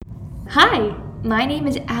Hi, my name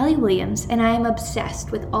is Allee Williams, and I am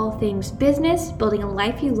obsessed with all things business, building a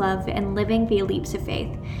life you love, and living via leaps of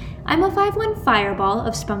faith. I'm a 5'1" fireball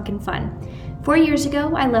of spunk and fun. 4 years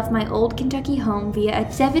ago, I left my old Kentucky home via a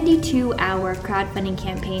 72-hour crowdfunding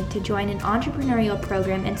campaign to join an entrepreneurial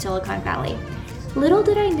program in Silicon Valley. Little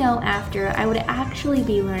did I know after I would actually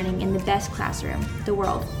be learning in the best classroom, the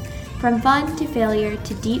world. From fun to failure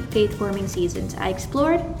to deep faith-forming seasons, I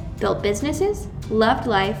explored, built businesses, loved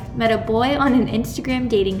life, met a boy on an Instagram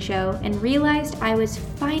dating show, and realized I was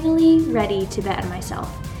finally ready to bet on myself.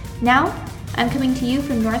 Now, I'm coming to you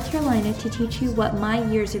from North Carolina to teach you what my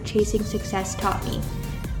years of chasing success taught me.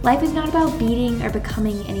 Life is not about beating or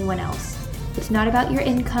becoming anyone else. It's not about your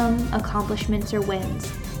income, accomplishments, or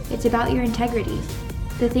wins. It's about your integrity.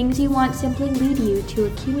 The things you want simply lead you to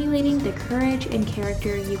accumulating the courage and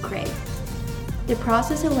character you crave. The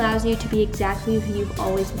process allows you to be exactly who you've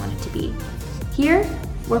always wanted to be. Here,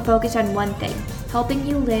 we're focused on one thing, helping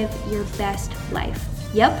you live your best life.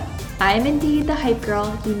 Yep, I am indeed the hype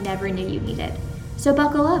girl you never knew you needed. So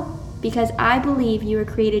buckle up, because I believe you were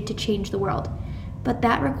created to change the world. But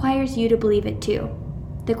that requires you to believe it too.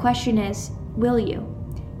 The question is, will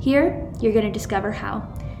you? Here, you're going to discover how.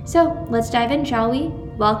 So let's dive in, shall we?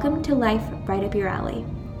 Welcome to Life Right Up Your Alley.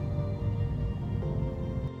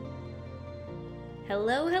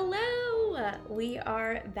 Hello. We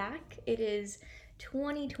are back. It is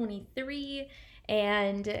 2023,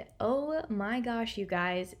 and oh my gosh, you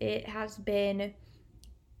guys, it has been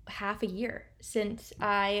half a year since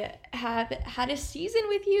I have had a season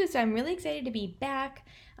with you, so I'm really excited to be back.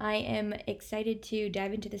 I am excited to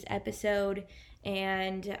dive into this episode,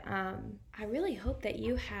 and I really hope that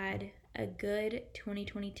you had a good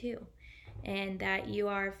 2022 and that you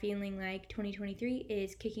are feeling like 2023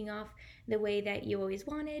 is kicking off the way that you always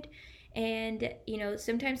wanted. And,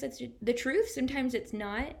 sometimes that's the truth, sometimes it's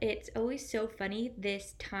not. It's always so funny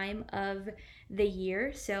this time of the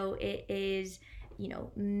year. So it is,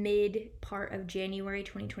 mid part of January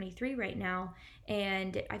 2023 right now.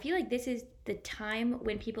 And I feel like this is the time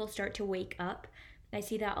when people start to wake up. I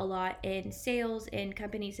see that a lot in sales, in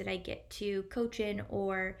companies that I get to coach in,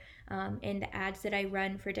 or in the ads that I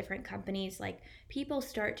run for different companies. Like, people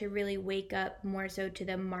start to really wake up more so to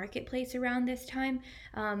the marketplace around this time.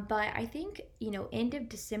 But I think, end of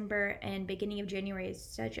December and beginning of January is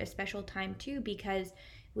such a special time too, because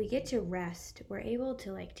we get to rest. We're able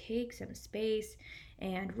to take some space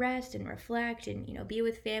and rest and reflect and, be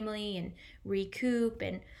with family and recoup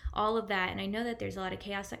and all of that. And I know that there's a lot of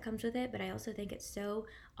chaos that comes with it, but I also think it's so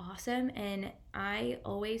awesome. And I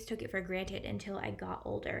always took it for granted until I got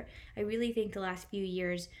older. I really think the last few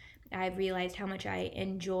years, I've realized how much I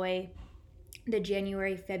enjoy the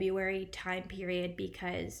January, February time period,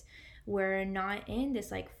 because we're not in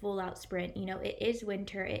this full out sprint. It is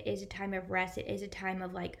winter. It is a time of rest. It is a time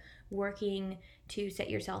of working to set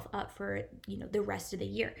yourself up for, the rest of the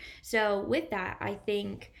year. So with that, I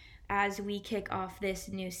think as we kick off this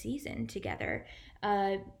new season together,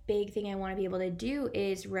 a big thing I want to be able to do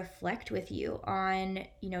is reflect with you on,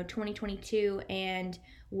 2022 and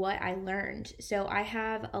what I learned. So I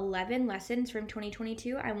have 11 lessons from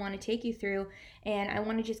 2022 I want to take you through, and I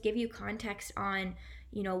want to just give you context on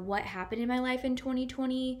what happened in my life in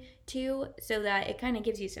 2022, so that it kind of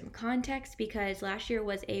gives you some context, because last year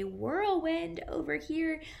was a whirlwind over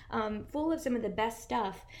here, full of some of the best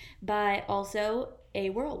stuff, but also a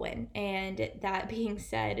whirlwind. And that being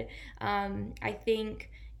said, I think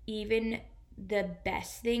even the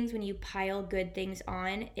best things, when you pile good things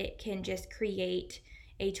on, it can just create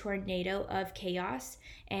a tornado of chaos,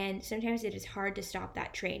 and sometimes it is hard to stop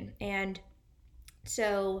that train. And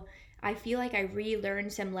so I feel like I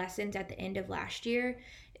relearned some lessons at the end of last year,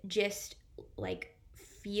 just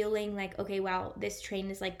feeling okay, wow, this train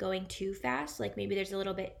is going too fast. Maybe there's a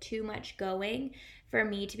little bit too much going for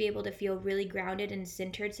me to be able to feel really grounded and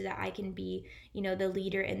centered, so that I can be, the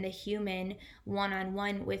leader and the human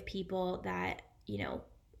one-on-one with people that,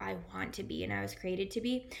 I want to be and I was created to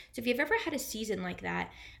be. So if you've ever had a season like that,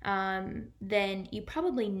 then you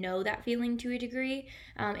probably know that feeling to a degree.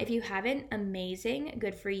 If you haven't, amazing,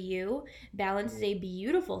 good for you. Balance is a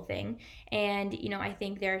beautiful thing. And, I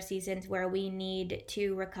think there are seasons where we need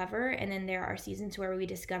to recover, and then there are seasons where we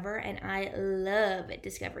discover, and I love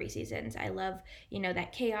discovery seasons. I love,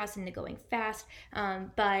 that chaos and the going fast.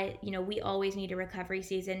 But, we always need a recovery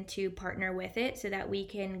season to partner with it, so that we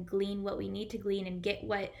can glean what we need to glean and get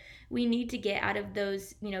what but we need to get out of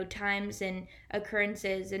those, times and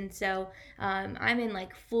occurrences. And so I'm in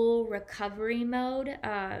like full recovery mode,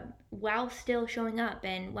 while still showing up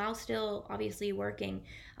and while still obviously working.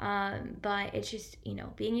 But it's just,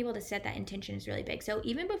 being able to set that intention is really big. So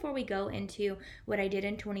even before we go into what I did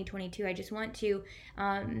in 2022, I just want to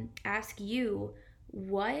ask you,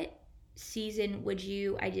 what season would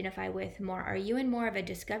you identify with more? Are you in more of a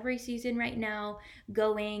discovery season right now,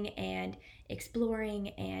 going and exploring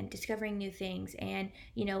and discovering new things, and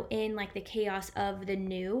in like the chaos of the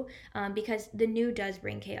new, because the new does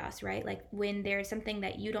bring chaos, right? Like when there's something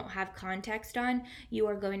that you don't have context on, you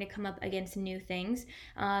are going to come up against new things,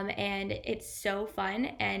 and it's so fun,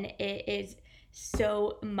 and it is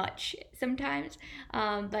so much sometimes,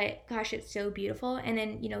 but gosh, it's so beautiful. And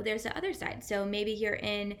then there's the other side. So maybe you're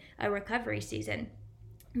in a recovery season,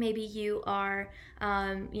 maybe you are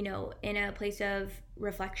in a place of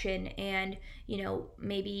reflection, and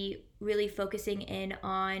maybe really focusing in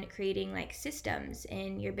on creating like systems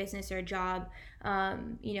in your business or job,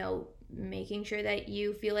 making sure that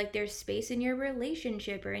you feel like there's space in your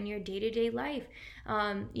relationship or in your day-to-day life.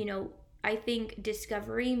 I think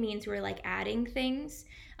discovery means we're like adding things,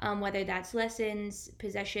 whether that's lessons,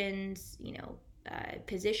 possessions,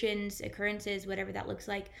 positions, occurrences, whatever that looks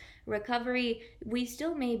like. Recovery, we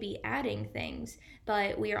still may be adding things,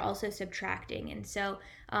 but we are also subtracting. And so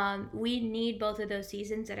we need both of those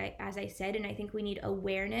seasons, as I said, and I think we need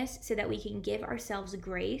awareness so that we can give ourselves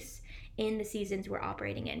grace in the seasons we're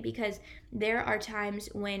operating in, because there are times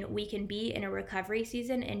when we can be in a recovery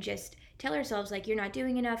season and just tell ourselves like, you're not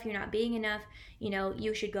doing enough, you're not being enough,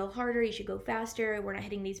 you should go harder, you should go faster, we're not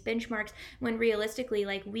hitting these benchmarks, when realistically,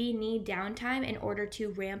 like, we need downtime in order to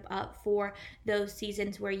ramp up for those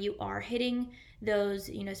seasons where you are hitting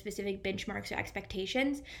those specific benchmarks or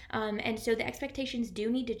expectations. And so the expectations do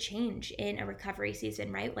need to change in a recovery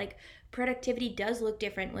season, right? Like, productivity does look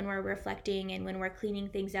different when we're reflecting and when we're cleaning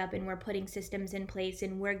things up and we're putting systems in place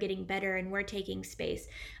and we're getting better and we're taking space.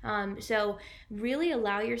 So really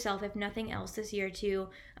allow yourself, if nothing else this year, to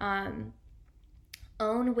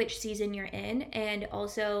own which season you're in, and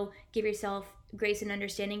also give yourself grace and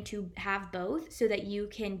understanding to have both so that you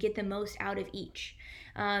can get the most out of each.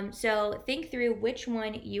 So think through which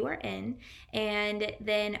one you are in, and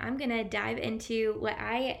then I'm gonna dive into what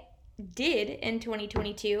I did in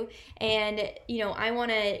 2022. And I want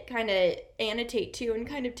to kind of annotate too and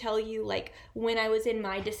kind of tell you like when I was in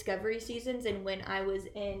my discovery seasons and when I was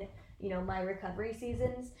in my recovery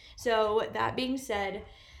seasons. So that being said,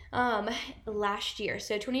 last year,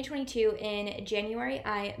 so 2022, in January,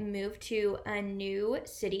 I moved to a new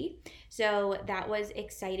city, so that was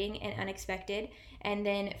exciting and unexpected. And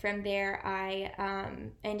then from there, I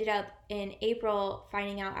ended up in April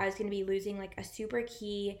finding out I was going to be losing like a super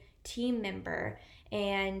key team member.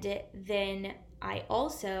 And then I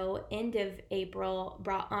also, end of April,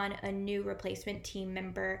 brought on a new replacement team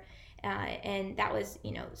member. And that was,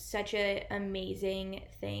 such an amazing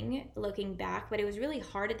thing looking back. But it was really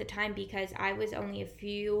hard at the time because I was only a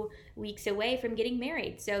few weeks away from getting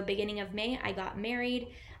married. So beginning of May, I got married.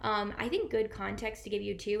 I think good context to give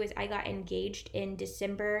you too is I got engaged in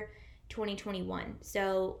December 2021.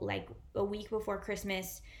 So like a week before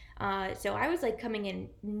Christmas. So I was like coming in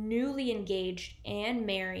newly engaged and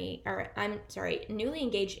newly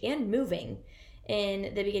engaged and moving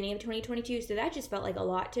in the beginning of 2022. So that just felt like a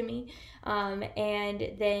lot to me.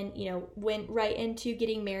 And then, went right into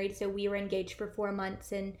getting married. So we were engaged for 4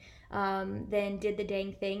 months, and then did the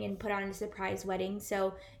dang thing and put on a surprise wedding.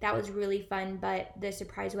 So that was really fun. But the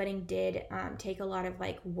surprise wedding did take a lot of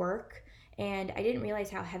like work. And I didn't realize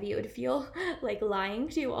how heavy it would feel, like lying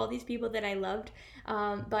to all these people that I loved.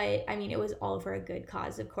 But I mean, it was all for a good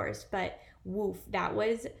cause, of course. But woof, that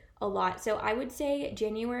was a lot. So I would say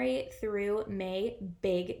January through May,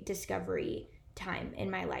 big discovery time in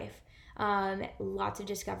my life. Lots of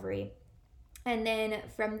discovery. And then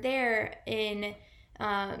from there in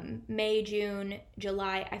May, June,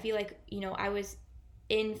 July, I feel like, I was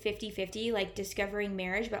in 50-50, like discovering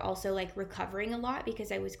marriage, but also like recovering a lot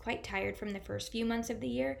because I was quite tired from the first few months of the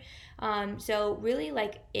year. So really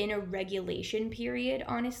like in a regulation period,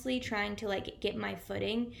 honestly, trying to like get my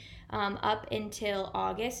footing up until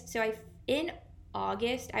August. So in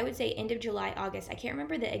August, I would say end of July, August, I can't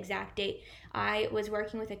remember the exact date, I was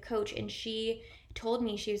working with a coach, and she told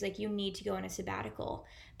me, she was like, you need to go on a sabbatical.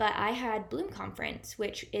 But I had Bloom Conference,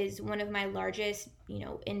 which is one of my largest,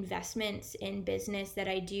 investments in business that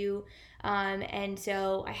I do. And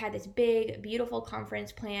so I had this big, beautiful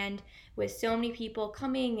conference planned with so many people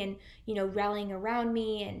coming and, rallying around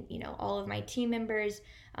me, and, all of my team members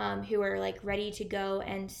who are like ready to go.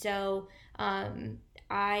 And so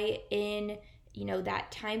in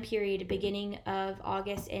that time period, beginning of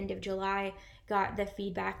August, end of July, got the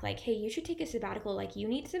feedback like, hey, you should take a sabbatical, like you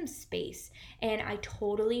need some space. And I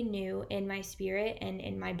totally knew in my spirit and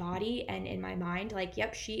in my body and in my mind, like,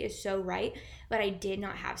 yep, she is so right. But I did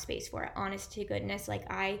not have space for it, honest to goodness. Like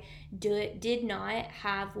I did not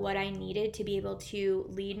have what I needed to be able to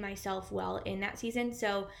lead myself well in that season.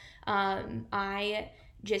 So I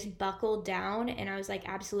just buckled down and I was like,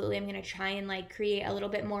 absolutely, I'm gonna try and like create a little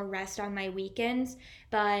bit more rest on my weekends.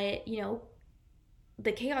 But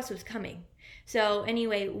the chaos was coming. So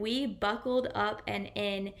anyway, we buckled up and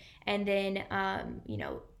in, and then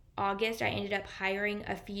August I ended up hiring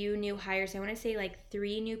a few new hires. I want to say like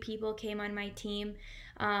 3 new people came on my team,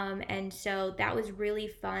 and so that was really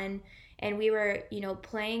fun. And we were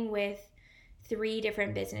playing with 3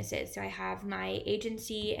 different businesses. So I have my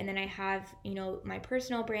agency, and then I have my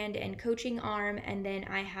personal brand and coaching arm, and then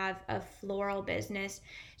I have a floral business.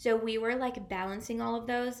 So we were like balancing all of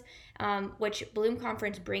those, which Bloom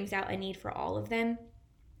Conference brings out a need for all of them.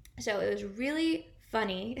 So it was really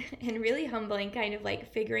funny and really humbling, kind of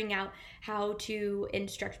like figuring out how to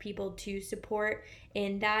instruct people to support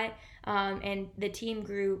in that. And the team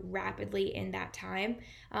grew rapidly in that time.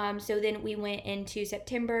 So then we went into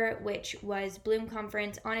September, which was Bloom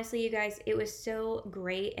Conference. Honestly, you guys, it was so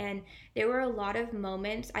great. And there were a lot of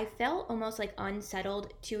moments. I felt almost like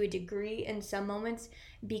unsettled to a degree in some moments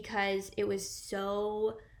because it was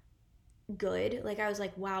so good. Like I was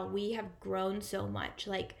like, wow, we have grown so much.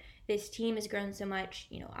 Like this team has grown so much.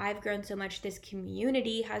 I've grown so much. This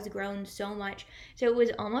community has grown so much. So it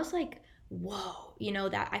was almost like, whoa,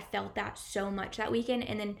 that I felt that so much that weekend.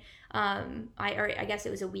 And then I guess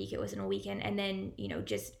it was a week. It wasn't a weekend. And then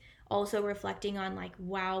just also reflecting on like,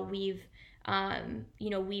 wow, we've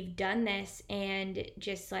done this, and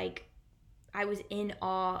just like I was in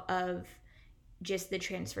awe of just the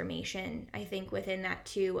transformation, I think, within that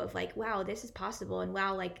too, of like, wow, this is possible, and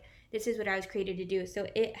wow, like this is what I was created to do. So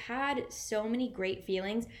it had so many great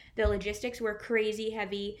feelings. The logistics were crazy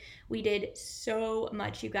heavy. We did so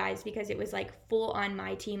much, you guys, because it was like full on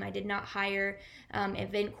my team. I did not hire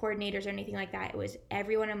event coordinators or anything like that. It was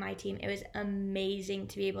everyone on my team. It was amazing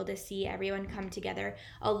to be able to see everyone come together.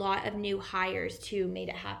 A lot of new hires too made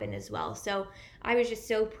it happen as well. So I was just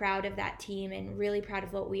so proud of that team and really proud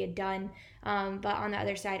of what we had done. But on the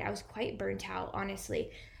other side, I was quite burnt out,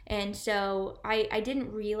 honestly. And so I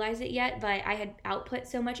didn't realize it yet, but I had output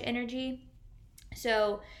so much energy.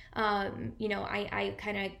 So, I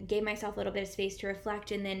kind of gave myself a little bit of space to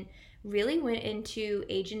reflect, and then really went into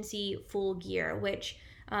agency full gear, which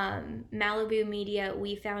Malibu Media,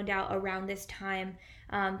 we found out around this time,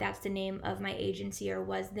 that's the name of my agency, or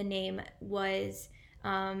was the name, was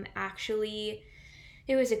actually...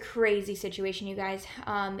 It was a crazy situation, you guys.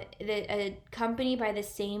 A company by the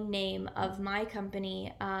same name of my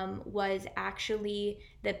company was actually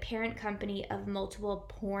the parent company of multiple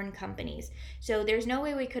porn companies. So there's no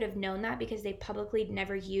way we could have known that because they publicly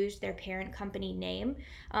never used their parent company name.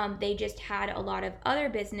 They just had a lot of other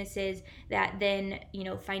businesses that then,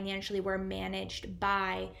 financially were managed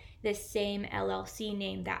by the same LLC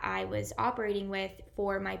name that I was operating with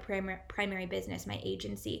for my primary business, my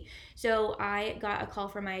agency. So I got a call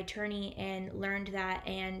from my attorney and learned that,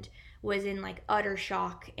 and was in like utter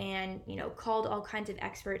shock, and called all kinds of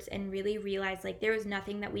experts and really realized like there was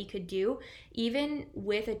nothing that we could do. Even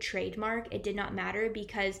with a trademark, it did not matter,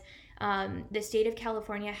 because the state of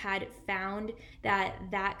California had found that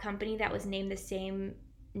that company that was named the same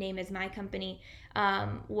name as my company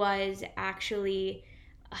was actually...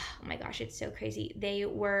 Oh my gosh, it's so crazy. They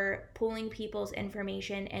were pulling people's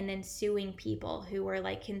information and then suing people who were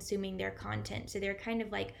like consuming their content. So they're kind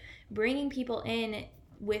of like bringing people in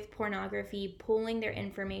with pornography, pulling their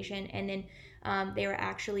information, and then they were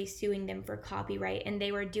actually suing them for copyright. And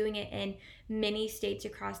they were doing it in many states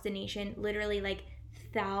across the nation, literally like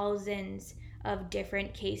thousands of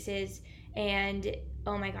different cases. And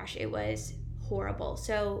oh my gosh, it was horrible.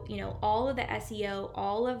 So, all of the SEO,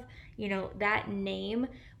 all of, that name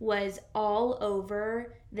was all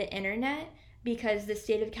over the internet because the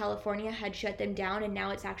state of California had shut them down, and now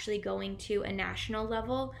it's actually going to a national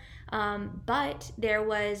level. But there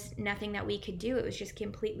was nothing that we could do. It was just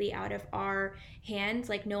completely out of our hands.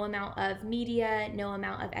 Like no amount of media, no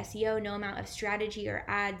amount of SEO, no amount of strategy or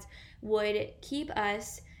ads would keep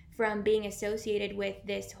us from being associated with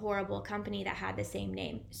this horrible company that had the same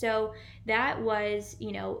name. So that was,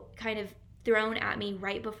 kind of thrown at me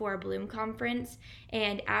right before Bloom Conference.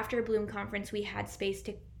 And after Bloom Conference, we had space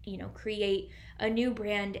to, create a new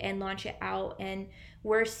brand and launch it out. And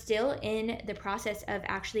we're still in the process of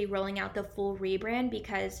actually rolling out the full rebrand,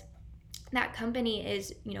 because that company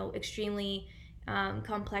is, extremely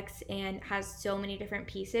complex and has so many different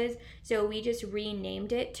pieces. So we just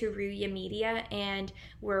renamed it to Ruya Media, and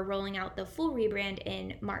we're rolling out the full rebrand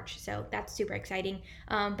in March. So that's super exciting.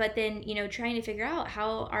 But then, trying to figure out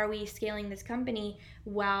how are we scaling this company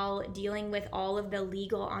while dealing with all of the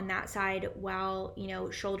legal on that side, while,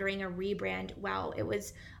 shouldering a rebrand. Wow, it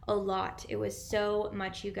was a lot. It was so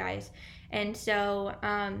much, you guys. And so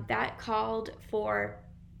that called for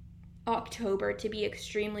October to be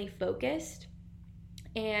extremely focused.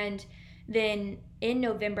 And then in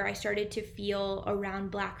November, I started to feel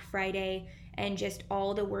around Black Friday and just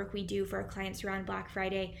all the work we do for our clients around Black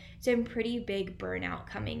Friday, some pretty big burnout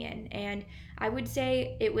coming in. And I would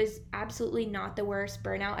say it was absolutely not the worst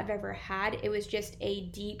burnout I've ever had. It was just a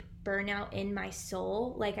deep burnout in my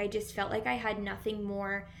soul. Like, I just felt like I had nothing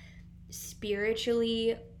more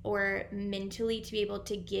spiritually or mentally to be able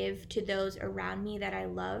to give to those around me that I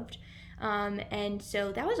loved. And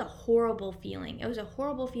so that was a horrible feeling. It was a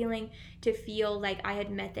horrible feeling to feel like I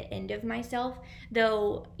had met the end of myself,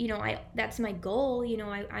 though, that's my goal.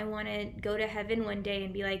 I want to go to heaven one day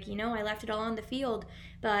and be like, I left it all on the field.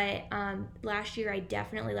 But last year I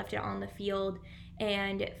definitely left it on the field,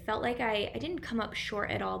 and it felt like I didn't come up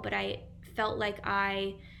short at all, but I felt like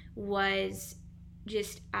I was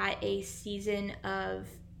just at a season of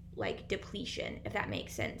like depletion, if that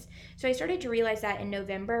makes sense. So I started to realize that in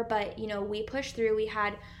November, but we pushed through. We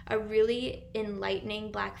had a really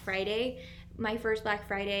enlightening Black Friday, my first Black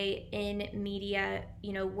Friday in media,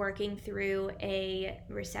 working through a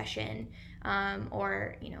recession,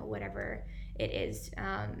 or whatever it is.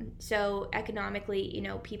 So economically,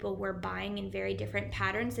 people were buying in very different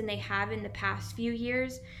patterns than they have in the past few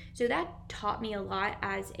years. So that taught me a lot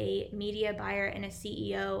as a media buyer and a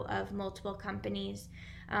CEO of multiple companies.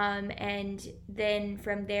 And then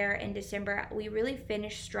from there in December, we really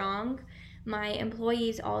finished strong. My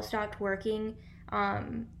employees all stopped working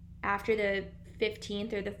after the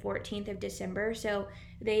 15th or the 14th of December. So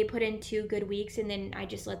they put in 2 good weeks, and then I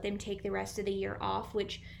just let them take the rest of the year off,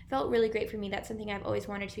 which felt really great for me. That's something I've always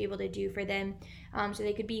wanted to be able to do for them, so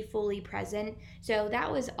they could be fully present. So that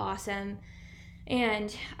was awesome.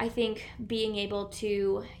 And I think being able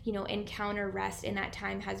to, encounter rest in that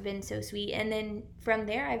time has been so sweet. And then from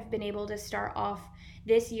there, I've been able to start off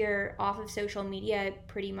this year off of social media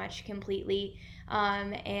pretty much completely.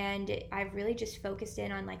 And I've really just focused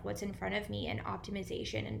in on like what's in front of me and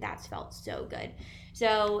optimization, and that's felt so good.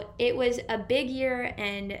 So it was a big year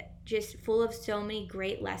and just full of so many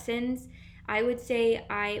great lessons. I would say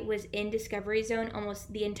I was in discovery zone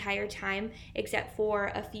almost the entire time, except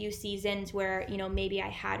for a few seasons where, maybe I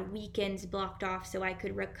had weekends blocked off so I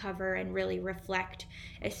could recover and really reflect,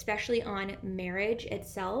 especially on marriage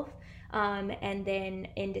itself. And then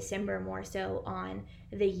in December, more so on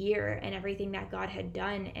the year and everything that God had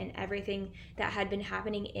done and everything that had been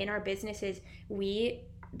happening in our businesses. We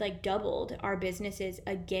like doubled our businesses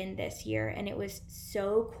again this year, and it was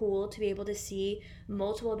so cool to be able to see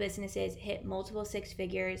multiple businesses hit multiple 6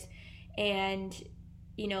 figures. And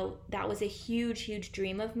that was a huge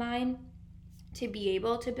dream of mine, to be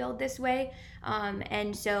able to build this way.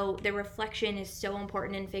 And so the reflection is so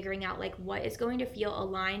important in figuring out like what is going to feel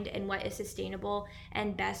aligned and what is sustainable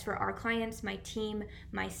and best for our clients, my team,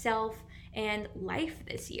 myself, and life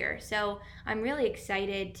this year. So I'm really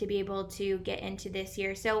excited to be able to get into this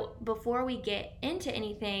year. So before we get into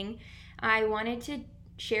anything, I wanted to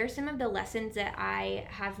share some of the lessons that I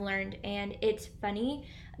have learned. And it's funny,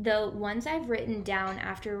 the ones I've written down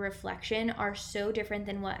after reflection are so different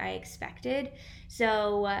than what I expected.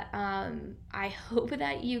 So I hope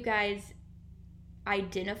that you guys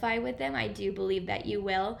identify with them. I do believe that you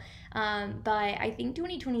will. But I think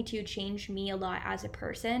 2022 changed me a lot as a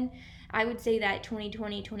person. I would say that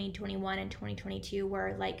 2020, 2021, and 2022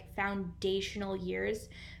 were like foundational years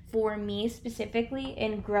for me specifically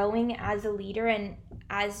in growing as a leader and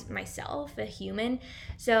as myself, a human.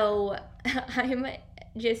 So I'm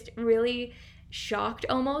just really shocked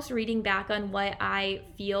almost reading back on what I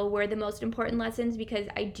feel were the most important lessons, because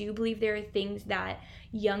I do believe there are things that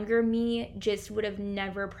younger me just would have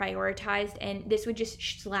never prioritized, and this would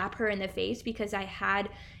just slap her in the face because I had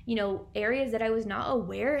areas that I was not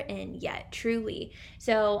aware in yet, truly.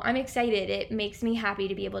 So I'm excited. It makes me happy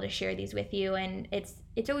to be able to share these with you, and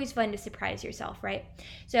it's always fun to surprise yourself, right?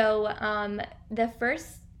 So the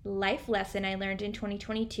first life lesson I learned in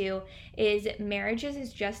 2022 is marriages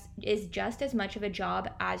is just as much of a job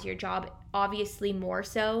as your job, obviously more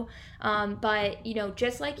so. But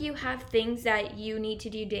just like you have things that you need to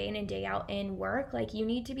do day in and day out in work, like you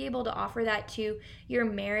need to be able to offer that to your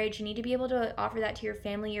marriage. You need to be able to offer that to your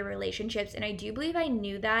family, your relationships. And I do believe I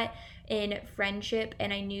knew that in friendship,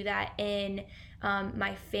 and I knew that in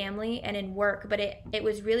my family and in work. But it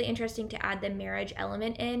was really interesting to add the marriage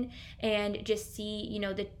element in and just see,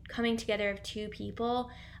 the coming together of two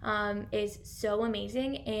people is so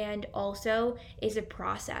amazing, and also is a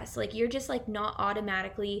process. Like, you're just like not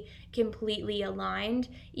automatically completely aligned,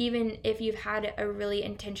 even if you've had a really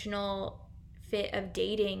intentional fit of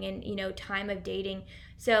dating and time of dating.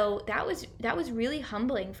 So that was really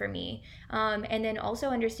humbling for me, and then also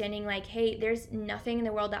understanding like, hey, there's nothing in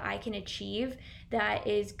the world that I can achieve that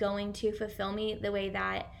is going to fulfill me the way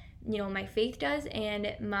that my faith does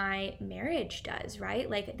and my marriage does, right?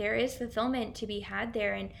 Like, there is fulfillment to be had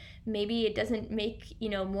there, and maybe it doesn't make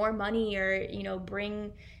more money or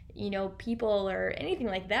bring people or anything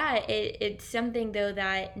like that. It's something though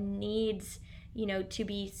that needs to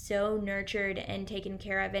be so nurtured and taken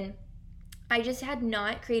care of. And I just had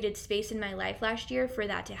not created space in my life last year for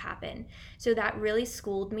that to happen. So that really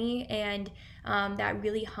schooled me, and that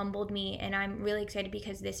really humbled me. And I'm really excited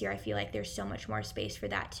because this year I feel like there's so much more space for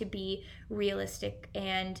that to be realistic.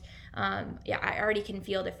 And I already can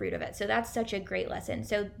feel the fruit of it. So that's such a great lesson.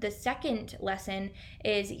 So the second lesson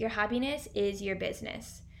is your happiness is your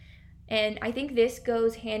business. And I think this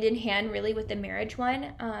goes hand in hand really with the marriage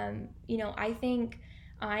one. I think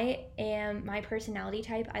I am my personality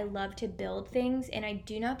type. I love to build things, and I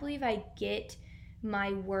do not believe I get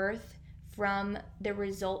my worth from the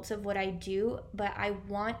results of what I do, but I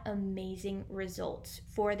want amazing results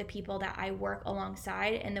for the people that I work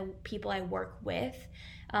alongside and the people I work with,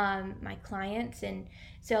 my clients. And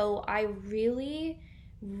so I really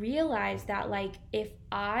realized that, like, if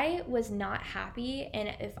I was not happy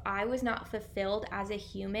and if I was not fulfilled as a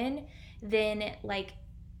human, then like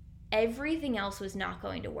everything else was not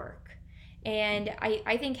going to work. And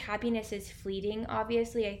I think happiness is fleeting,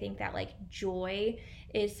 obviously. I think that like joy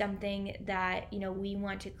is something that we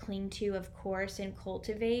want to cling to, of course, and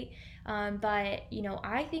cultivate, but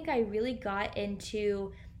I think I really got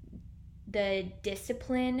into the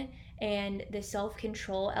discipline and the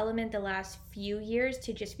self-control element the last few years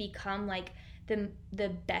to just become like the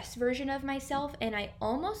best version of myself. And I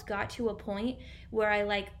almost got to a point where I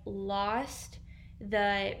like lost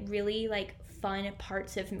the really like fun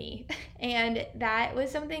parts of me. And that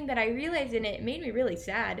was something that I realized, and it made me really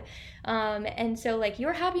sad. And so like,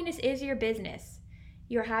 your happiness is your business.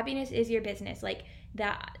 Your happiness is your business. Like,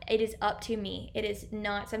 that it is up to me. It is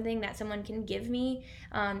not something that someone can give me.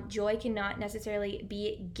 Joy cannot necessarily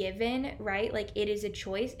be given, right? Like, it is a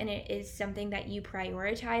choice, and it is something that you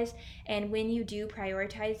prioritize. And when you do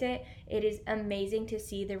prioritize it, it is amazing to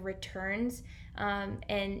see the returns,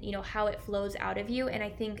 and how it flows out of you. And I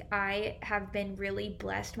think I have been really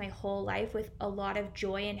blessed my whole life with a lot of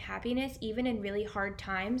joy and happiness, even in really hard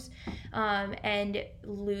times, and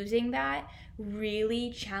losing that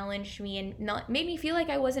really challenged me and made me feel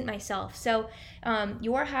like I wasn't myself. So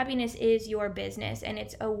your happiness is your business, and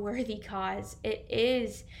it's a worthy cause. It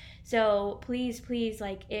is. So please,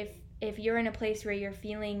 like, if you're in a place where you're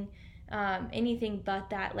feeling anything but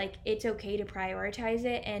that, like, it's okay to prioritize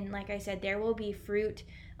it. And like I said, there will be fruit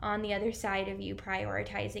on the other side of you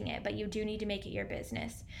prioritizing it, but you do need to make it your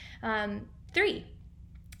business. 3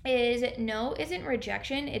 is no isn't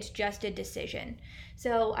rejection, it's just a decision.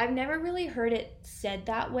 So I've never really heard it said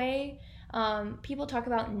that way. People talk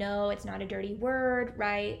about no, it's not a dirty word,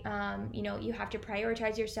 right? You have to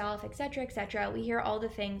prioritize yourself, etc., etc. We hear all the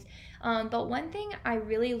things. But one thing I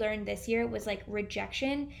really learned this year was like,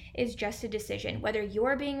 rejection is just a decision. Whether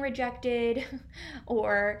you're being rejected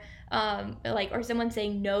or or someone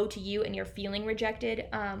saying no to you and you're feeling rejected,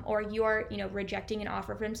 or you're rejecting an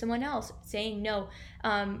offer from someone else, saying no,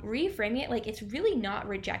 reframing it like it's really not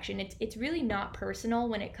rejection. It's really not personal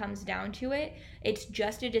when it comes down to it. It's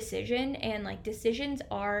just a decision, and like, decisions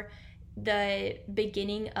are the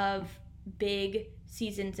beginning of big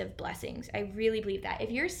seasons of blessings. I really believe that.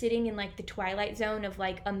 If you're sitting in like the twilight zone of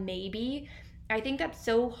like a maybe, I think that's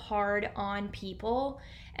so hard on people.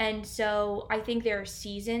 And so I think there are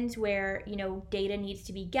seasons where, data needs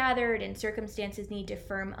to be gathered and circumstances need to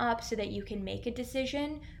firm up so that you can make a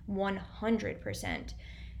decision 100%.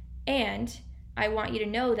 And I want you to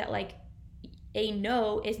know that like, a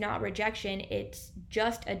no is not rejection. It's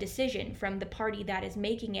just a decision from the party that is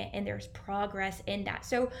making it, and there's progress in that.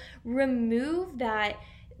 So remove that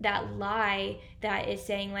lie that is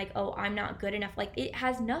saying like, oh, I'm not good enough. Like, it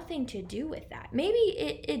has nothing to do with that. Maybe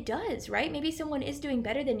it does, right? Maybe someone is doing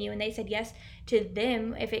better than you and they said yes to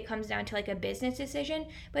them if it comes down to like a business decision,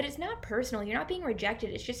 but it's not personal. You're not being rejected.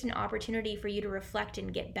 It's just an opportunity for you to reflect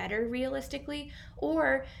and get better realistically.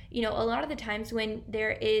 Or, a lot of the times when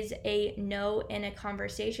there is a no in a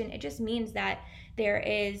conversation, it just means that there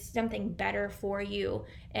is something better for you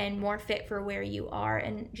and more fit for where you are.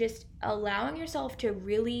 And just allowing yourself to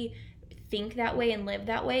really think that way and live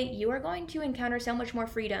that way, you are going to encounter so much more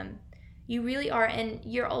freedom. You really are. And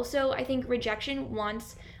you're also, I think rejection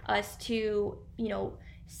wants us to,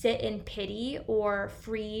 sit in pity or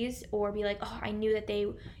freeze or be like, oh, I knew that they,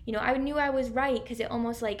 I knew I was right, because it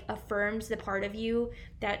almost like affirms the part of you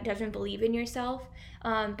that doesn't believe in yourself.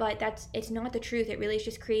 But it's not the truth. It really is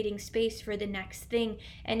just creating space for the next thing.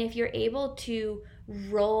 And if you're able to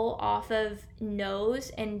roll off of no's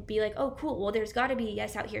and be like, oh, cool, well, there's got to be a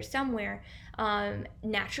yes out here somewhere.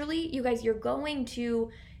 Naturally, you guys, you're going to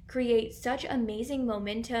create such amazing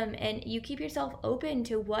momentum, and you keep yourself open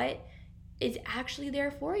to what is actually there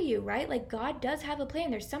for you, right? Like God does have a plan.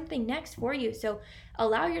 There's something next for you. So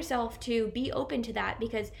allow yourself to be open to that,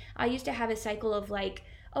 because I used to have a cycle of like,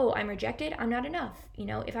 oh, I'm rejected, I'm not enough.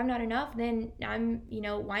 If I'm not enough, then I'm,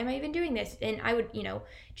 why am I even doing this? And I would,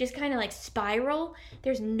 just kind of like spiral.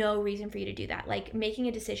 There's no reason for you to do that. Like making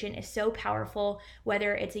a decision is so powerful,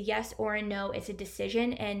 whether it's a yes or a no, it's a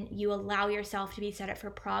decision, and you allow yourself to be set up for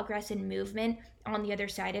progress and movement on the other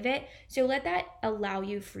side of it. So let that allow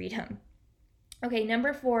you freedom. Okay,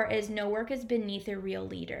 number 4 is no work is beneath a real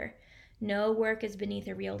leader. No work is beneath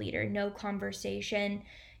a real leader. No conversation.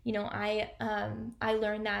 I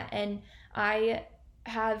learned that, and I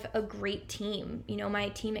have a great team. My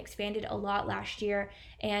team expanded a lot last year,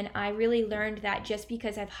 and I really learned that just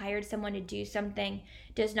because I've hired someone to do something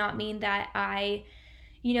does not mean that I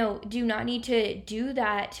do not need to do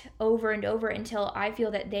that over and over until I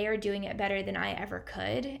feel that they are doing it better than I ever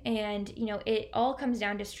could. And, it all comes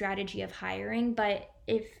down to strategy of hiring. But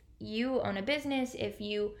if you own a business, if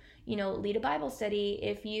you, lead a Bible study,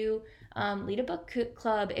 if you lead a book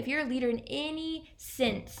club, if you're a leader in any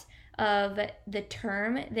sense of the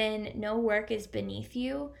term, then no work is beneath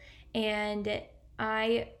you. And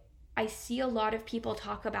I see a lot of people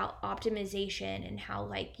talk about optimization and how,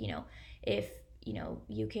 like, if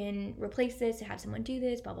you can replace this, have someone do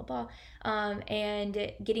this, blah, blah, blah,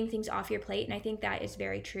 and getting things off your plate. And I think that is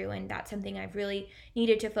very true. And that's something I've really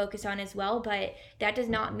needed to focus on as well. But that does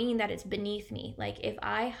not mean that it's beneath me. Like if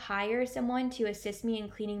I hire someone to assist me in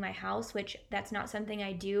cleaning my house, which that's not something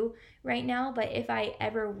I do right now, but if I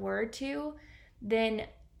ever were to, then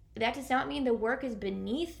that does not mean the work is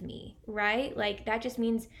beneath me, right? Like that just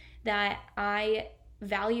means that I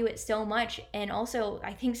value it so much, and also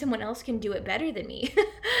I think someone else can do it better than me.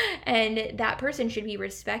 And that person should be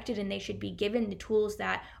respected, and they should be given the tools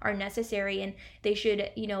that are necessary, and they should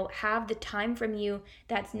have the time from you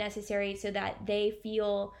that's necessary so that they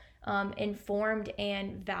feel informed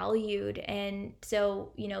and valued. And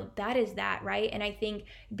so that is that, right? And I think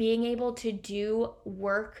being able to do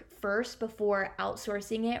work first before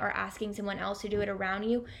outsourcing it or asking someone else to do it around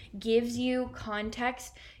you gives you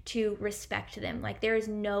context to respect them. Like there is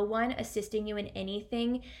no one assisting you in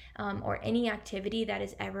anything or any activity that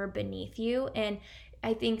is ever beneath you. And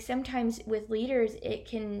I think sometimes with leaders it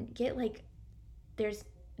can get like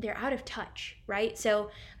they're out of touch, right?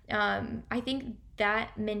 So I think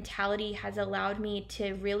that mentality has allowed me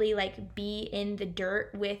to really like be in the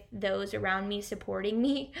dirt with those around me supporting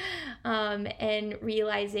me, and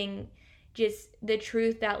realizing just the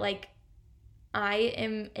truth that like I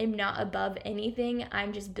am not above anything.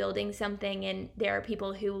 I'm just building something, and there are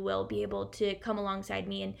people who will be able to come alongside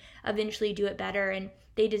me and eventually do it better, and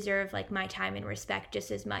they deserve like my time and respect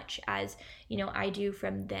just as much as I do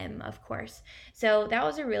from them, of course. So that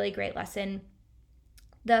was a really great lesson.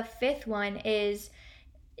 The 5th one is,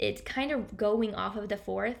 it's kind of going off of the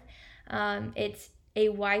 4th. It's a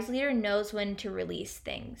wise leader knows when to release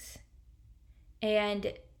things.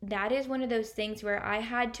 And that is one of those things where I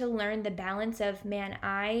had to learn the balance of, man,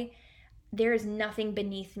 there is nothing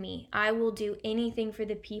beneath me. I will do anything for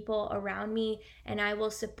the people around me, and I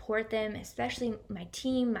will support them, especially my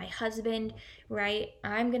team, my husband, right?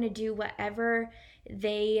 I'm going to do whatever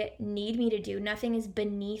they need me to do. Nothing is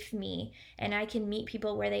beneath me, and I can meet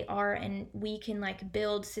people where they are, and we can like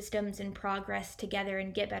build systems and progress together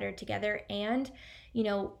and get better together. And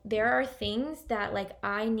there are things that like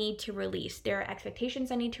I need to release. There are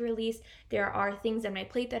expectations I need to release. There are things on my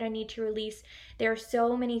plate that I need to release. There are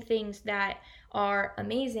so many things that are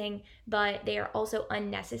amazing, but they are also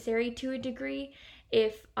unnecessary to a degree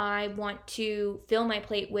if I want to fill my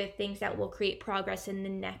plate with things that will create progress in the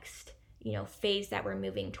next phase that we're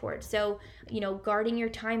moving towards. So guarding your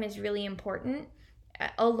time is really important,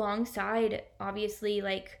 alongside obviously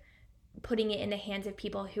like putting it in the hands of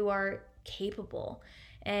people who are capable.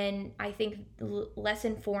 And I think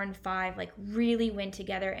lesson 4 and 5 like really went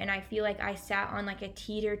together, and I feel like I sat on like a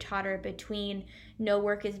teeter-totter between no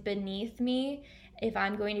work is beneath me if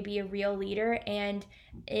I'm going to be a real leader. And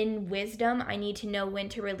in wisdom, I need to know when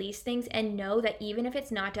to release things and know that even if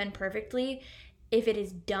it's not done perfectly, if it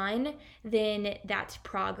is done, then that's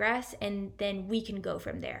progress, and then we can go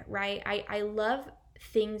from there, right? I love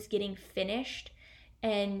things getting finished,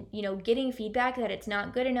 and getting feedback that it's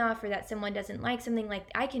not good enough or that someone doesn't like something. Like,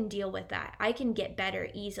 I can deal with that, I can get better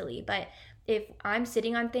easily. But if I'm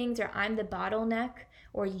sitting on things, or I'm the bottleneck,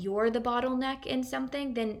 or you're the bottleneck in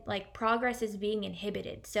something, then like progress is being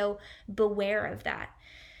inhibited. So beware of that.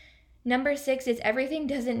 Number 6 is everything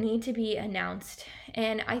doesn't need to be announced.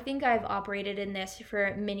 And I think I've operated in this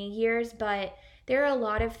for many years, but there are a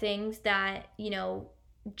lot of things that,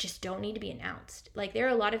 just don't need to be announced. Like, there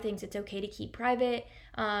are a lot of things it's okay to keep private.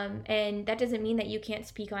 And that doesn't mean that you can't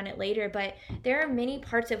speak on it later, but there are many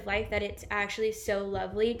parts of life that it's actually so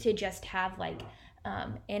lovely to just have like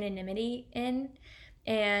anonymity in.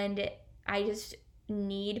 And I just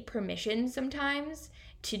need permission sometimes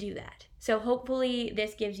to do that. So hopefully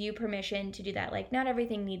this gives you permission to do that. Like, not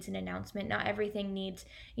everything needs an announcement. Not everything needs,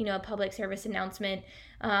 a public service announcement.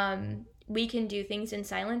 We can do things in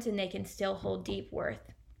silence and they can still hold deep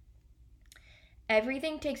worth.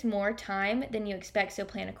 Everything takes more time than you expect, so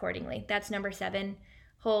plan accordingly. That's number 7.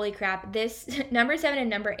 Holy crap. This number 7 and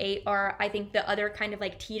number 8 are, I think, the other kind of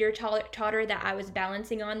like teeter-totter that I was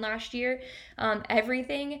balancing on last year.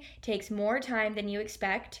 Everything takes more time than you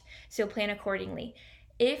expect, so plan accordingly.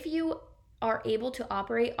 If you are able to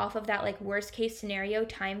operate off of that like worst case scenario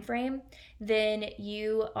time frame, then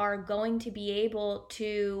you are going to be able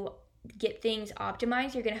to get things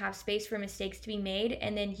optimized. You're going to have space for mistakes to be made,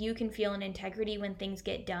 and then you can feel an integrity when things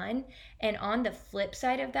get done. And on the flip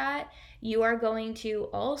side of that, you are going to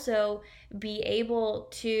also be able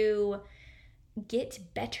to get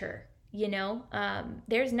better.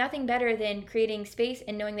 There's nothing better than creating space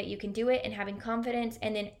and knowing that you can do it and having confidence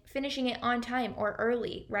and then finishing it on time or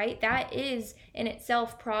early, right? That is in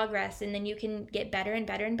itself progress, and then you can get better and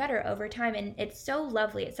better and better over time. And it's so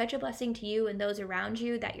lovely. It's such a blessing to you and those around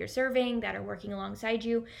you that you're serving, that are working alongside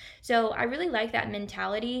you. So I really like that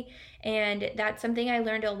mentality, and that's something I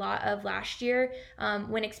learned a lot of last year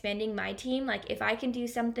when expanding my team. Like, if I can do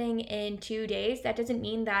something in 2 days, that doesn't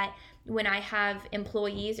mean that when I have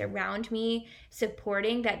employees around me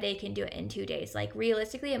supporting that they can do it in 2 days. Like,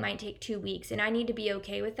 realistically, it might take 2 weeks, and I need to be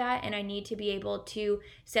okay with that, and I need to be able to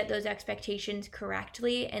set those expectations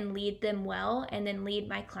correctly and lead them well, and then lead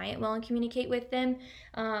my client well and communicate with them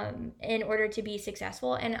in order to be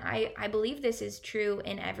successful. And I believe this is true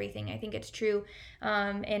in everything. I think it's true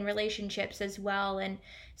in relationships as well. And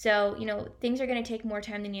so, things are going to take more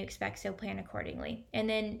time than you expect, so plan accordingly. And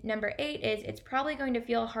then number 8 is it's probably going to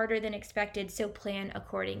feel harder than expected, so plan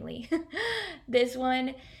accordingly. This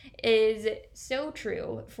one is so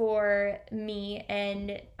true for me,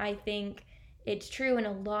 and I think it's true in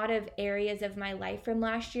a lot of areas of my life from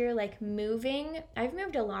last year. Like, moving, I've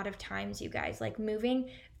moved a lot of times, you guys. Like, moving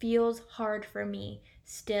feels hard for me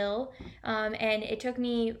still, and it took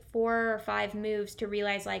me 4 or 5 moves to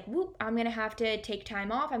realize, like, whoop, I'm gonna have to take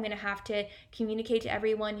time off. I'm gonna have to communicate to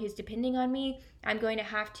everyone who's depending on me. I'm going to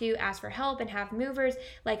have to ask for help and have movers.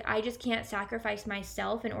 Like, I just can't sacrifice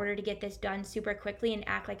myself in order to get this done super quickly and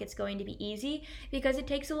act like it's going to be easy, because it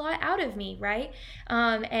takes a lot out of me, right?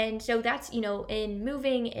 And so that's, in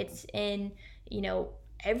moving, it's in,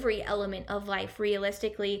 every element of life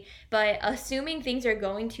realistically. But assuming things are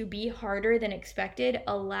going to be harder than expected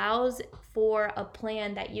allows for a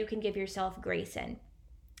plan that you can give yourself grace in,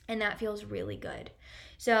 and that feels really good.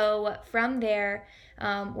 So from there,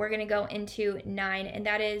 we're going to go into 9, and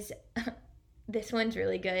that is this one's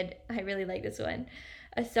really good. I really like this one.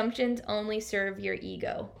 Assumptions only serve your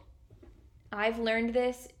ego. I've learned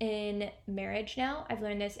this in marriage now. I've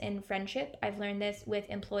learned this in friendship. I've learned this with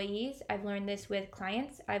employees. I've learned this with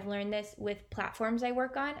clients. I've learned this with platforms I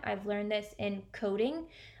work on. I've learned this in coding.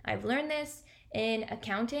 I've learned this in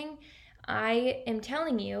accounting. I am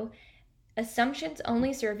telling you, assumptions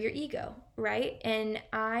only serve your ego, right? And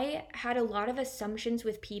I had a lot of assumptions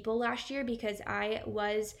with people last year because I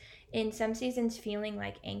was in some seasons feeling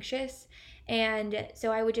like anxious. And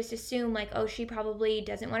so I would just assume, like, oh, she probably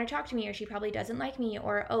doesn't want to talk to me, or she probably doesn't like me,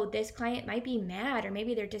 or, oh, this client might be mad, or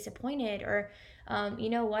maybe they're disappointed, or, you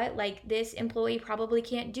know what, like, this employee probably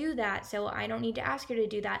can't do that, so I don't need to ask her to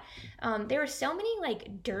do that. There are so many,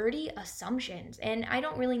 like, dirty assumptions, and I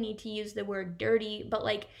don't really need to use the word dirty, but,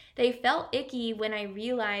 like, they felt icky when I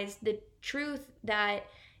realized the truth that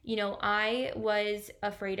I was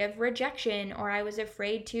afraid of rejection, or I was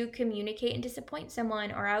afraid to communicate and disappoint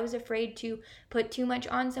someone, or I was afraid to put too much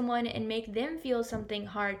on someone and make them feel something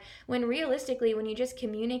hard. When realistically, when you just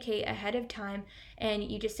communicate ahead of time and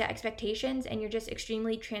you just set expectations and you're just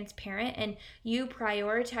extremely transparent and you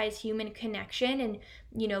prioritize human connection and,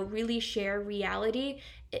 really share reality,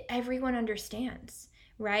 everyone understands,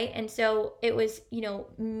 right? And so it was,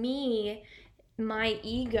 me, my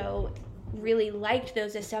ego really liked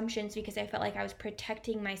those assumptions because I felt like I was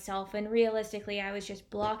protecting myself, and realistically I was just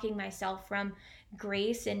blocking myself from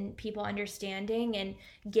grace and people understanding and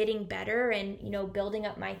getting better and building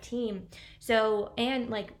up my team. So, and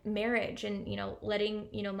like marriage and letting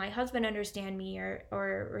my husband understand me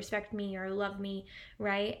or respect me or love me,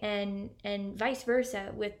 right? And vice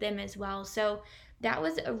versa with them as well. So that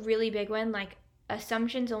was a really big one. Like,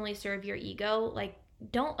 assumptions only serve your ego. Like,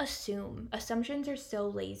 don't assume. Assumptions are so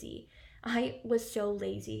lazy. I was so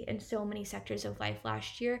lazy in so many sectors of life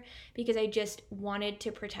last year because I just wanted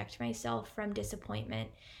to protect myself from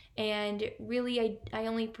disappointment. And really, I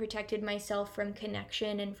only protected myself from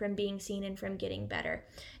connection and from being seen and from getting better.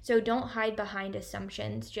 So don't hide behind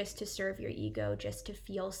assumptions just to serve your ego, just to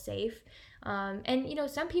feel safe. And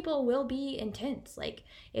some people will be intense. Like,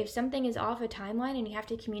 if something is off a timeline and you have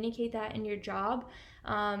to communicate that in your job,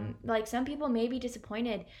 like, some people may be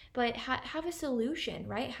disappointed, but have a solution,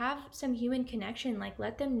 right? Have some human connection. Like,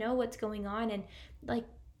 let them know what's going on, and like,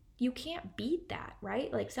 you can't beat that,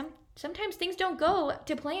 right? Like, sometimes things don't go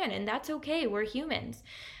to plan, and that's okay. We're humans.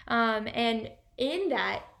 And in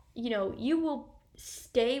that, you will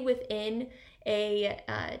stay within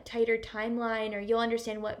a tighter timeline, or you'll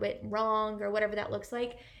understand what went wrong or whatever that looks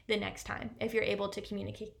like the next time if you're able to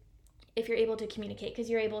communicate, because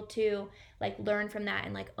you're able to like learn from that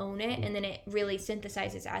and like own it, and then it really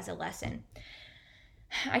synthesizes as a lesson.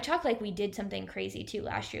 I talk like we did something crazy too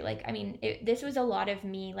last year. Like, I mean, this was a lot of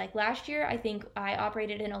me. Like, last year, I think I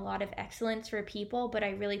operated in a lot of excellence for people, but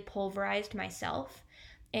I really pulverized myself,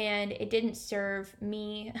 and it didn't serve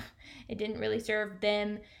me. It didn't really serve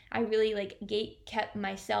them. I really like gate kept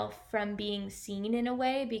myself from being seen in a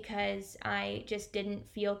way because I just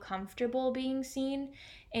didn't feel comfortable being seen,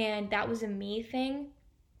 and that was a me thing.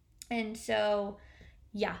 And so,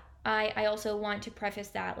 yeah, I also want to preface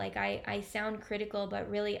that, like, I sound critical, but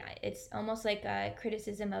really it's almost like a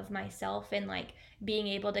criticism of myself, and like being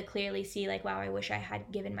able to clearly see, like, wow, I wish I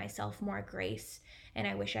had given myself more grace, and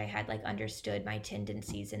I wish I had like understood my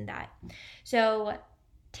tendencies in that. So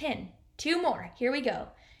 10, two more, here we go.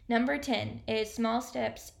 Number 10 is small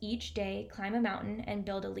steps each day, climb a mountain and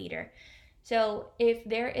build a leader. So if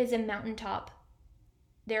there is a mountaintop,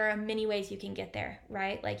 there are many ways you can get there,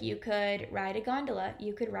 right? Like, you could ride a gondola,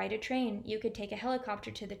 you could ride a train, you could take a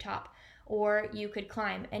helicopter to the top, or you could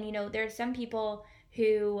climb. And there's some people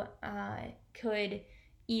who could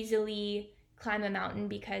easily climb a mountain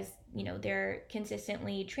because they're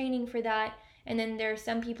consistently training for that. And then there are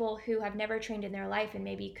some people who have never trained in their life and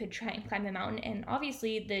maybe could try and climb a mountain. And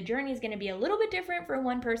obviously, the journey is going to be a little bit different for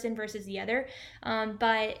one person versus the other.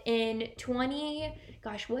 But in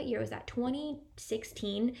what year was that?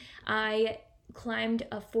 2016, I climbed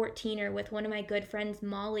a 14er with one of my good friends,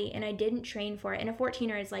 Molly, and I didn't train for it. And a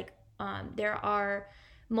 14er is like, there are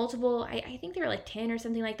multiple, I think there are like 10 or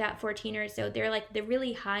something like that, 14ers. So they're like the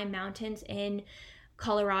really high mountains in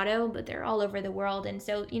Colorado, but they're all over the world. And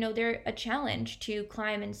so, they're a challenge to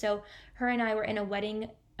climb. And so her and I were in a wedding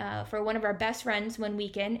for one of our best friends one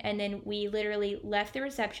weekend. And then we literally left the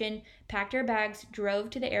reception, packed our bags, drove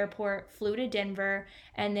to the airport, flew to Denver.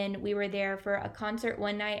 And then we were there for a concert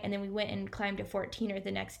one night. And then we went and climbed a 14er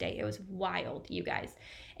the next day. It was wild, you guys.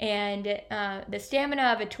 And the stamina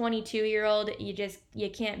of a 22-year-old, you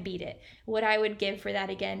can't beat it. What I would give for that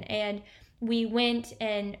again. And we went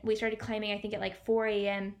and we started climbing, I think, at like 4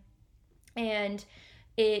 a.m. And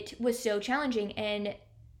it was so challenging. And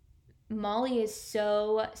Molly is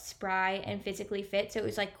so spry and physically fit, so it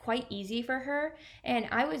was like quite easy for her. And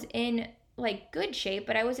I was in like good shape,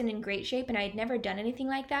 but I wasn't in great shape, and I had never done anything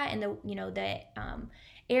like that. And the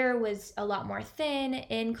air was a lot more thin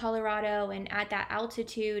in Colorado and at that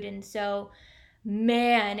altitude, and so,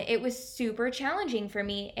 man, it was super challenging for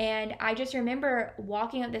me. And I just remember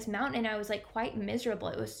walking up this mountain and I was like quite miserable.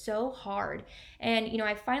 It was so hard. And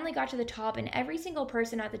I finally got to the top, and every single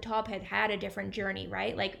person at the top had a different journey,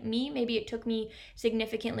 right? Like me, maybe it took me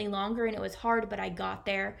significantly longer and it was hard, but I got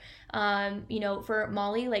there. For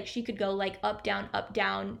Molly, like, she could go like up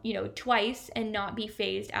down, twice and not be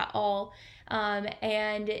phased at all.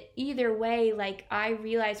 And either way, like, I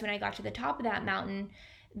realized when I got to the top of that mountain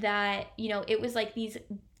that it was like these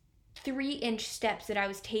 3-inch steps that I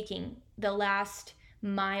was taking the last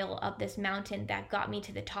mile up this mountain that got me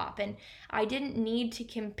to the top. And I didn't need to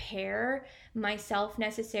compare myself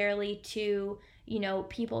necessarily to,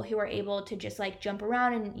 people who are able to just like jump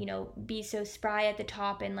around and, be so spry at the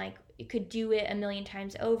top and like could do it a million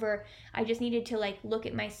times over. I just needed to like look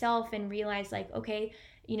at myself and realize like, okay,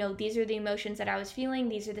 these are the emotions that I was feeling.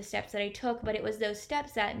 These are the steps that I took, but it was those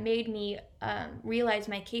steps that made me realize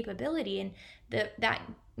my capability, and that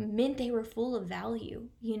meant they were full of value,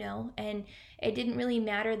 and it didn't really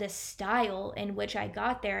matter the style in which I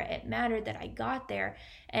got there. It mattered that I got there.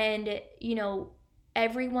 And,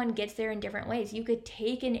 everyone gets there in different ways. You could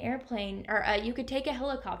take an airplane, or you could take a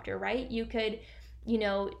helicopter, right? You could,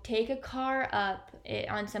 take a car up.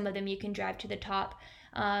 On some of them, you can drive to the top.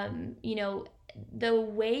 The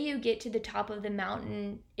way you get to the top of the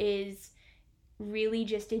mountain is really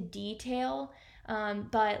just a detail.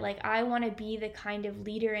 But like, I want to be the kind of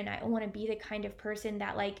leader, and I want to be the kind of person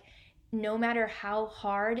that like, no matter how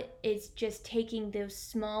hard, is just taking those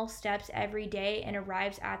small steps every day and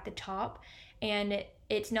arrives at the top. And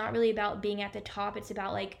it's not really about being at the top. It's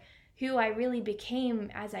about like who I really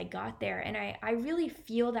became as I got there. And I really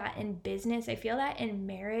feel that in business. I feel that in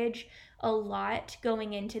marriage a lot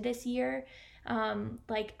going into this year.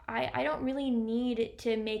 Like I don't really need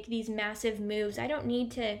to make these massive moves. I don't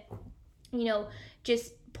need to,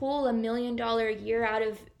 just pull $1 million a year out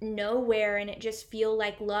of nowhere and it just feel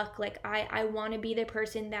like luck. Like I want to be the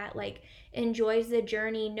person that like enjoys the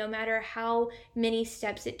journey, no matter how many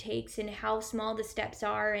steps it takes and how small the steps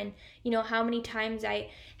are, and how many times I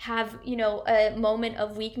have a moment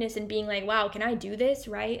of weakness and being like, wow, can I do this,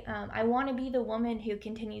 right? I want to be the woman who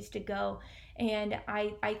continues to go. And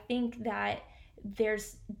I think that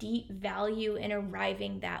there's deep value in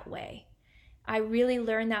arriving that way. I really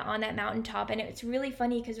learned that on that mountaintop. And it's really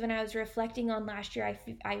funny because when I was reflecting on last year,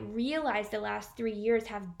 I realized the last 3 years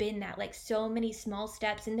have been that, like, so many small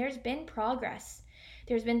steps, and there's been progress.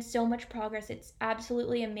 There's been so much progress. It's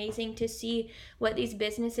absolutely amazing to see what these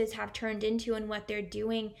businesses have turned into and what they're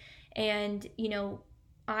doing. And,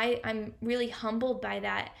 I'm really humbled by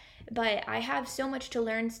that. But I have so much to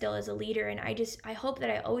learn still as a leader. And I hope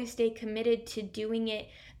that I always stay committed to doing it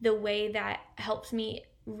the way that helps me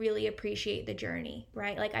really appreciate the journey,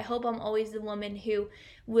 right? Like, I hope I'm always the woman who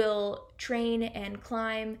will train and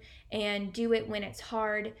climb and do it when it's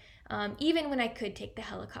hard, even when I could take the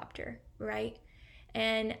helicopter, right?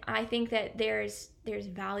 And I think that there's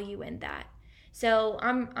value in that. So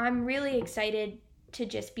I'm really excited to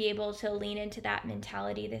just be able to lean into that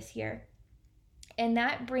mentality this year. And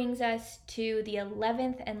that brings us to the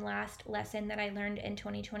 11th and last lesson that I learned in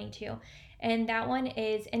 2022. And that one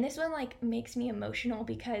is, and this one like makes me emotional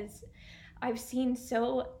because I've seen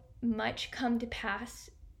so much come to pass.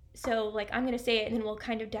 So like, I'm going to say it and then we'll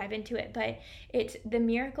kind of dive into it, but it's the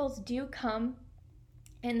miracles do come,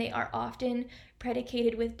 and they are often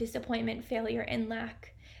predicated with disappointment, failure, and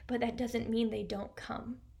lack, but that doesn't mean they don't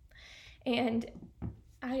come. And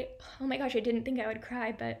oh my gosh, I didn't think I would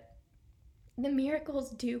cry, but the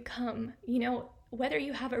miracles do come, whether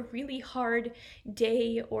you have a really hard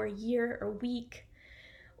day or year or week,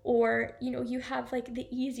 or, you have like the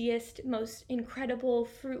easiest, most incredible,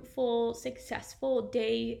 fruitful, successful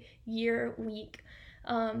day, year, week.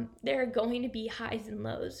 There are going to be highs and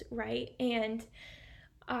lows, right? And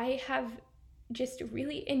I have just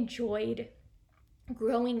really enjoyed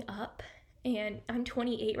growing up, and I'm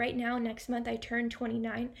 28 right now. Next month I turn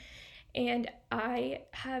 29. And I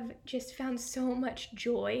have just found so much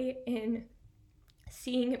joy in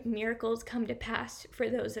seeing miracles come to pass for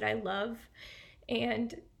those that I love.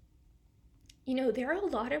 And, there are a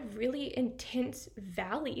lot of really intense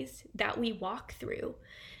valleys that we walk through.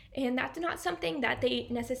 And that's not something that they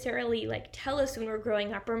necessarily like tell us when we're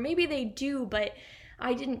growing up, or maybe they do, but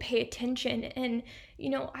I didn't pay attention. And,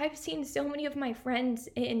 I've seen so many of my friends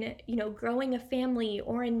in, growing a family,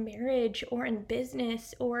 or in marriage, or in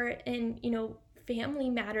business, or in, family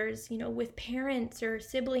matters, with parents or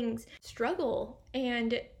siblings, struggle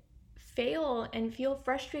and fail and feel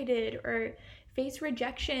frustrated or face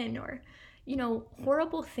rejection, or,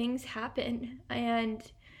 horrible things happen. And,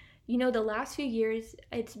 the last few years,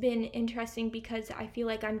 it's been interesting because I feel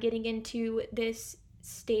like I'm getting into this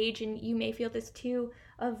stage, and you may feel this too,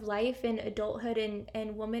 of life and adulthood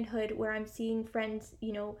and womanhood, where I'm seeing friends,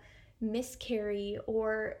 miscarry,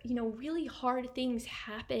 or, really hard things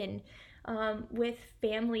happen with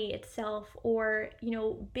family itself, or,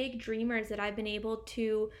 big dreamers that I've been able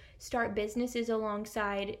to start businesses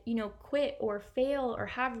alongside, quit or fail or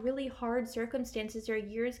have really hard circumstances or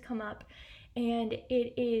years come up. And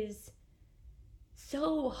it is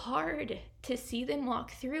so hard to see them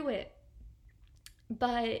walk through it.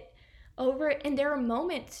 But And there are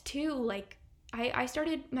moments too, like I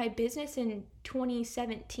started my business in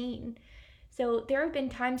 2017. So there have been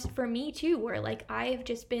times for me too where like I've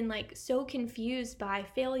just been like so confused by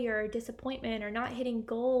failure or disappointment or not hitting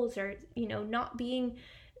goals or, not being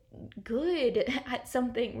good at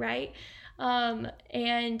something, right?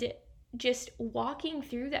 And just walking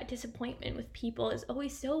through that disappointment with people is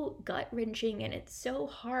always so gut wrenching and it's so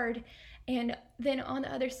hard. And then on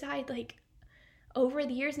the other side, like over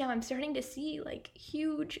the years now, I'm starting to see like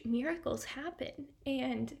huge miracles happen.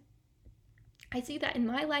 And I see that in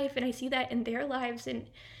my life and I see that in their lives. And,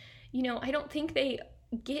 I don't think they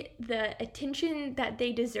get the attention that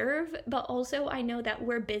they deserve, but also I know that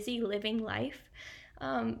we're busy living life.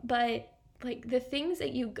 But like the things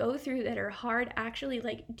that you go through that are hard actually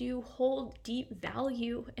like do hold deep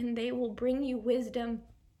value and they will bring you wisdom.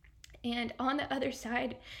 And on the other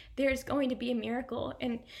side, there's going to be a miracle.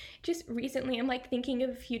 And just recently, I'm like thinking of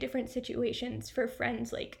a few different situations for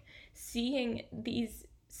friends, like seeing these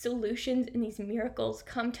solutions and these miracles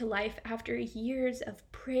come to life after years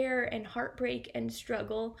of prayer and heartbreak and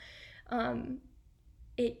struggle.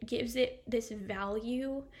 It gives it this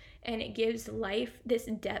value and it gives life this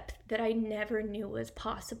depth that I never knew was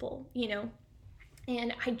possible.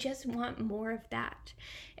 And I just want more of that.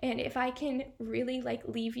 And if I can really like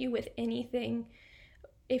leave you with anything,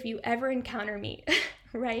 if you ever encounter me,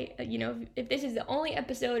 right? If this is the only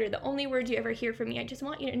episode or the only words you ever hear from me, I just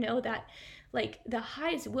want you to know that like the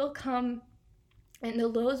highs will come and the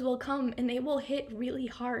lows will come and they will hit really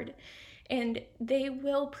hard. And they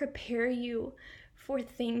will prepare you for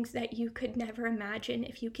things that you could never imagine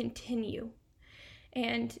if you continue.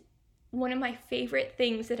 And one of my favorite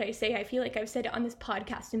things that I say, I feel like I've said it on this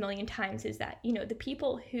podcast a million times, is that, the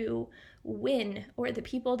people who win or the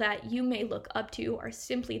people that you may look up to are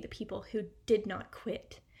simply the people who did not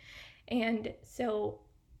quit. And so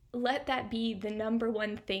let that be the number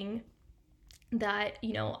one thing that,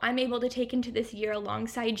 I'm able to take into this year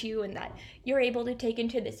alongside you and that you're able to take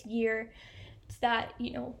into this year. It's that,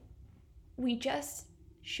 we just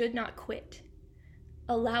should not quit.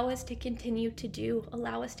 Allow us to continue to do,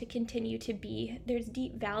 allow us to continue to be. There's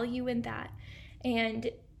deep value in that. And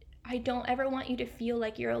I don't ever want you to feel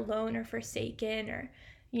like you're alone or forsaken or,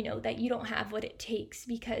 that you don't have what it takes,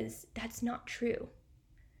 because that's not true.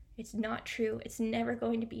 It's not true. It's never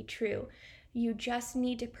going to be true. You just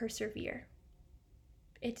need to persevere.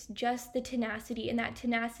 It's just the tenacity, and that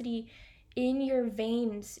tenacity in your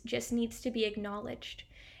veins just needs to be acknowledged.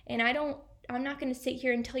 And I'm not going to sit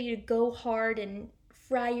here and tell you to go hard and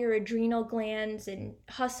fry your adrenal glands and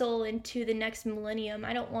hustle into the next millennium.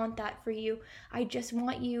 I don't want that for you. I just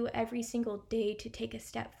want you every single day to take a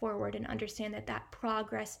step forward and understand that that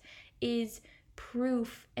progress is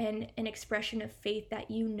proof and an expression of faith that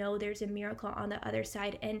there's a miracle on the other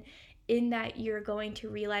side. And in that, you're going to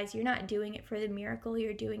realize you're not doing it for the miracle,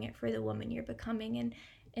 you're doing it for the woman you're becoming,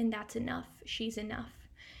 and that's enough. She's enough.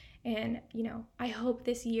 And, I hope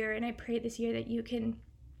this year, and I pray this year, that you can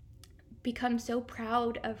become so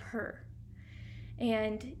proud of her.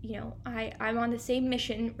 And, I'm on the same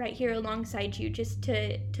mission right here alongside you, just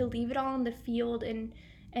to leave it all in the field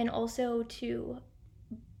and also to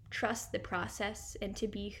trust the process and to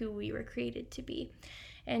be who we were created to be.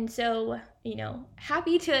 And so,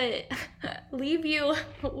 happy to leave you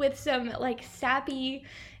with some like sappy,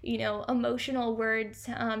 emotional words.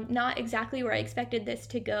 Not exactly where I expected this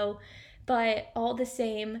to go, but all the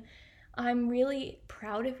same, I'm really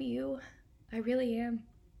proud of you. I really am.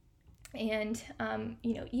 And,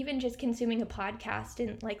 even just consuming a podcast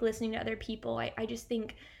and like listening to other people, I just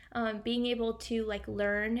think being able to like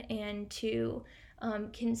learn and to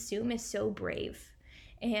consume is so brave.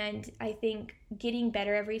 And I think getting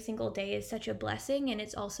better every single day is such a blessing, and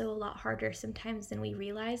it's also a lot harder sometimes than we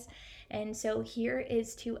realize. And so here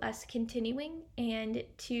is to us continuing and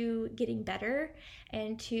to getting better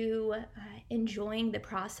and to enjoying the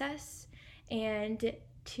process, and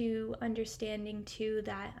to understanding too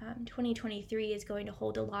that 2023 is going to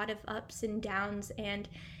hold a lot of ups and downs, and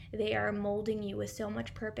they are molding you with so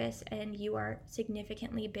much purpose, and you are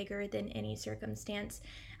significantly bigger than any circumstance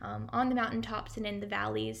on the mountaintops and in the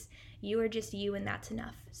valleys. You are just you, and that's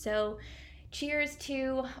enough. So cheers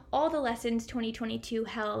to all the lessons 2022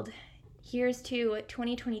 held. Here's to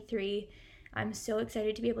 2023. I'm so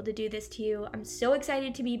excited to be able to do this to you. I'm so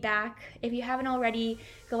excited to be back. If you haven't already,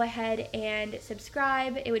 go ahead and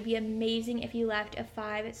subscribe. It would be amazing if you left a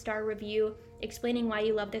 5-star review explaining why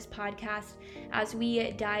you love this podcast as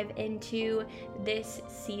we dive into this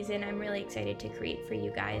season. I'm really excited to create for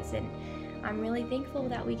you guys, and I'm really thankful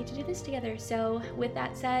that we get to do this together. So with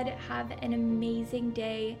that said, have an amazing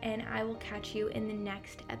day, and I will catch you in the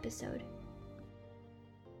next episode.